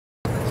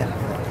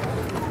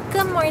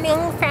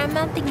morning from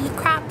the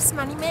Ukrop's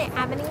Monument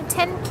Avenue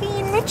 10K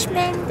in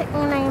Richmond,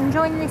 and I am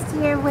joined this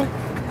year with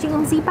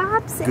Jamesy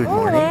Bobs and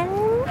Mimi.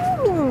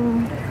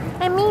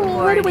 And Mimi,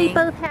 what do we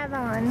both have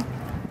on?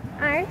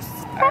 Our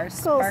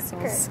sparkle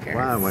skirts.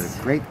 Wow, what a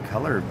great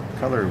color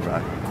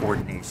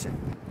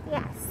coordination.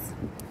 Yes.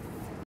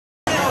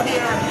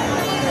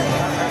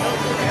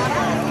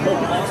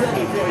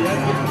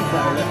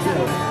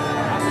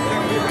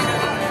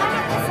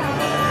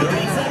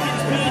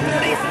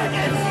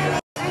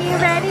 Are you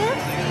ready?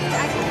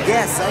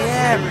 Yes, I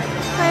am.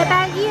 What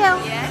about you?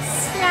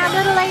 Yes. Now,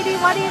 little lady,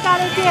 what do you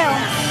gotta do?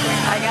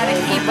 I gotta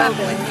keep up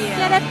with you.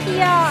 Get a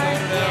PR.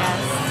 Yes.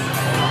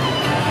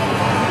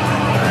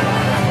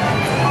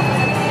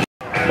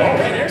 All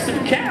right, there's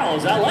some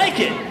cows. I like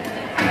it.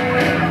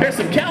 There's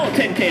some cow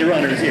 10K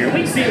runners here.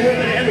 We see a little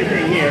bit of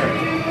everything here.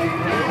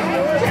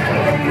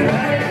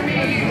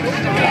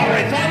 All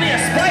right, finally a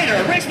spider,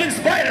 a Richmond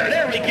spider.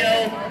 There we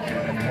go.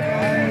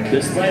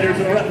 The spider's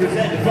going to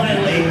represent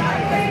finally.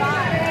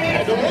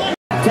 As a long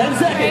 10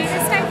 seconds.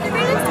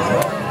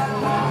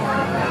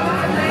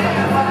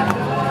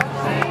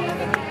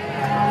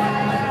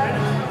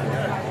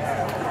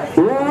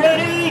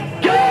 Ready,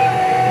 go!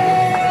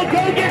 Go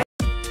get.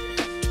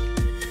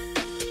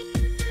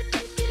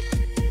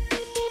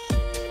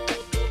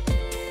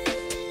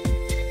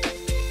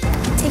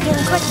 Taking a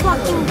quick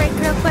walking break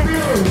real quick.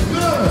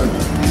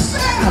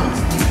 Sam,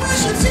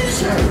 where's your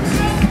t-shirt?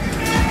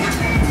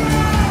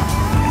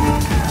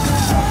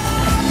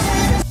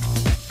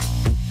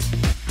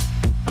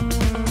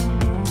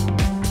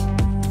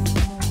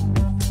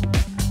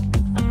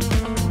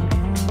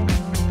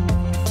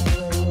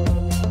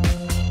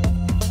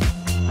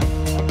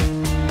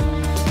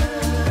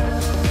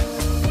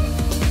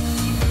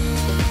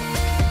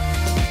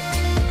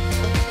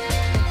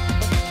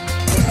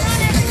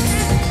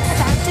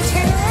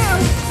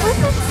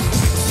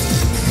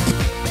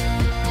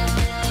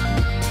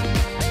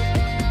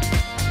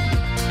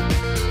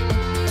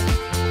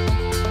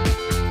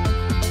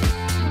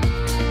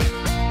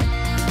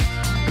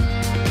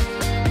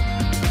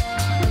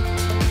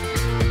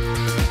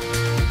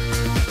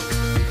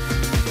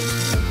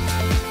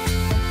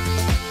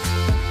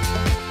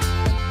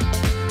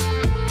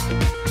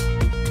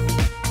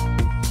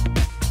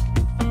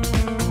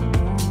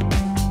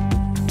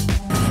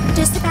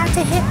 Just about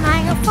to hit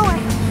mile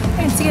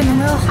 4. It's getting a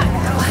little hot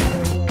though.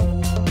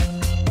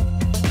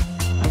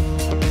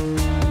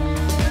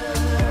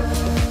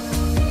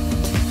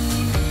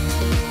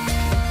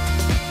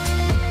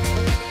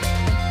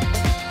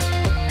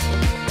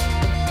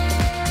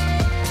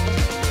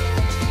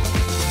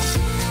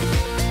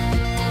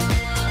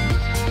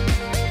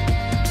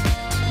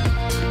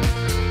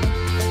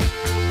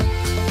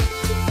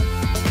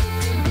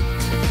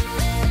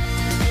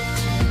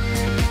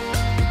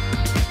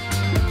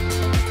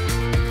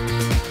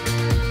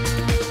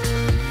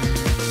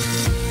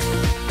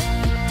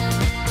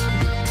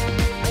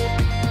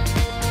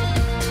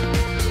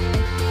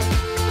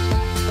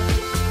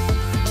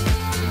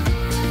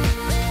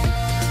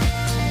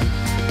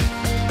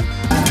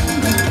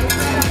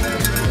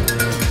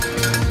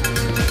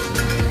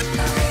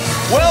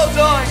 Well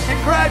done,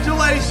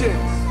 congratulations.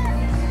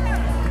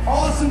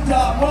 Awesome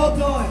job, well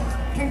done.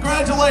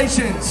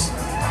 Congratulations.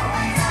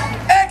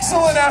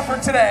 Excellent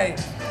effort today.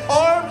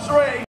 Arms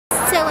raised.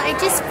 So I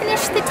just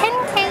finished the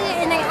 10K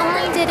and I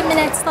only did a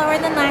minute slower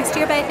than last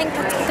year, but I think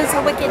that's because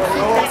of wicked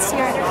heat this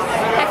year.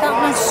 I felt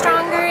much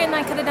stronger and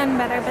I could have done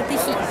better, but the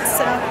heat,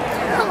 so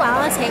oh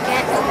well, I'll take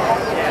it.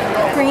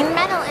 Green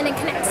medal, and it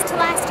connects to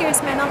last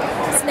year's medal.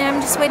 So now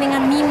I'm just waiting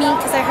on Mimi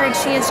because I heard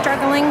she is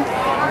struggling,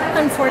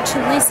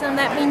 unfortunately, so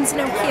that means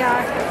no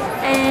PR.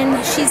 And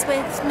she's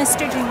with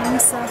Mr.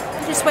 James, so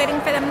just waiting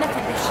for them to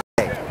finish.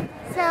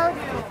 So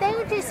they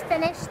just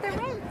finished the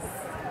race.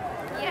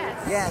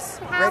 Yes. Yes.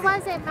 How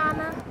was it,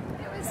 Mama?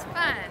 It was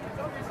fun.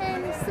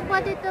 And so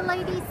what did the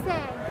lady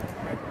say?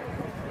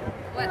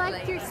 What I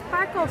liked lady? your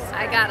sparkle skirt.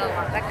 I got a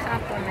lot of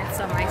compliments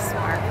on my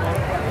sparkle.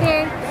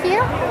 Very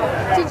cute.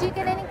 Did you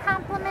get any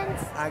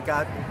compliments? I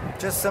got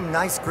just some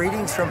nice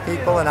greetings from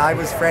people, and I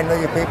was friendly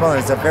to people, and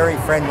it was a very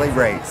friendly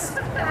race.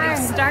 We've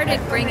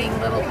started bringing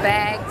little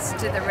bags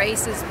to the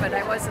races, but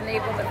I wasn't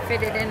able to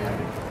fit it in.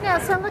 No,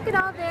 so look at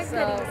all their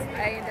So goodies.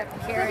 I end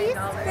up carrying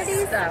all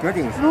this stuff.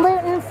 Goodies.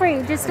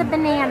 Gluten-free, just a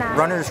banana.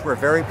 Runners were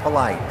very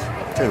polite,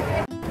 too.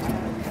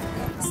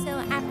 So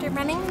after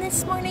running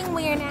this morning,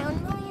 we are now in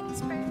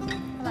Williamsburg.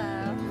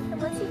 Hello.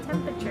 What's the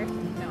temperature?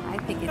 I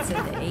think it's in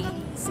the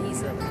 80s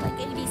easily. Like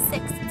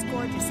 86. It's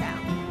gorgeous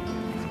out.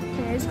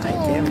 There's Hi,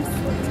 Kim. James.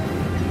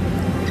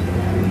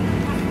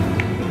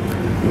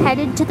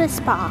 Headed to the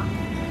spa.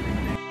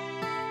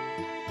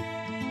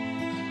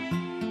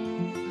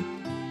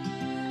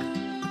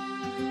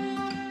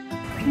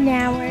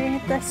 Now we're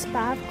at the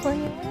spa of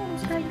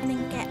Williamsburg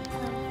and get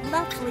a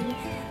lovely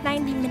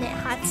 90-minute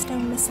hot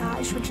stone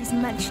massage, which is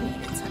much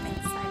needed, so I'm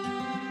excited.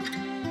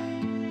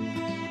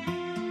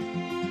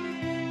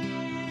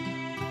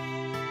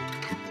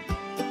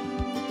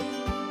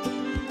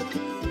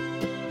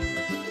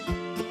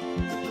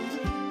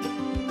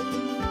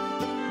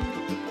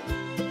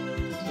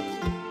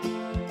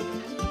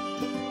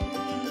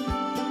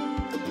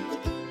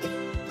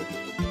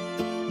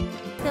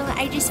 So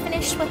I just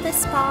finished with the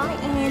spa,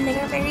 and they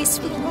were very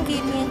sweet and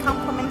gave me a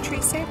complimentary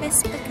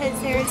service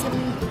because there's a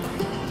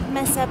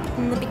mess up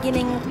in the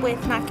beginning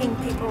with knocking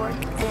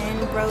paperwork and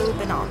robe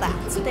and all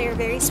that. So they were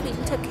very sweet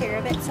and took care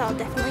of it, so I'll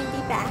definitely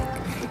be back.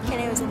 And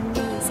it was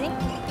amazing.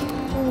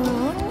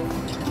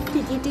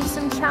 Did you do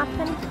some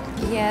shopping?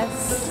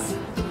 Yes.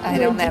 I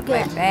don't have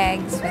my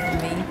bags with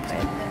me,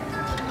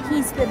 but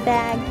he's the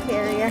bag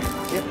carrier.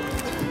 Yep.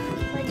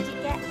 What did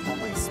you get?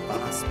 Always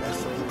spa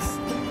specials.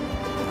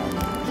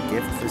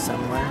 Gift for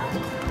someone.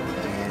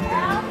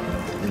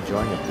 And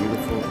enjoying a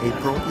beautiful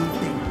April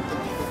evening.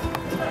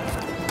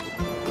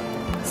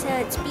 So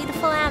it's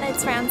beautiful out.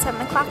 It's around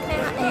 7 o'clock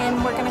now,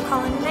 and we're gonna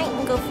call it a night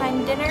and go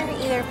find dinner,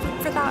 either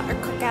food for thought or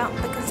cook out,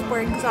 because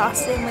we're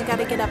exhausted and we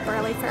gotta get up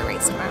early for a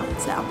race tomorrow.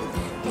 So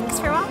thanks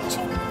for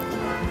watching.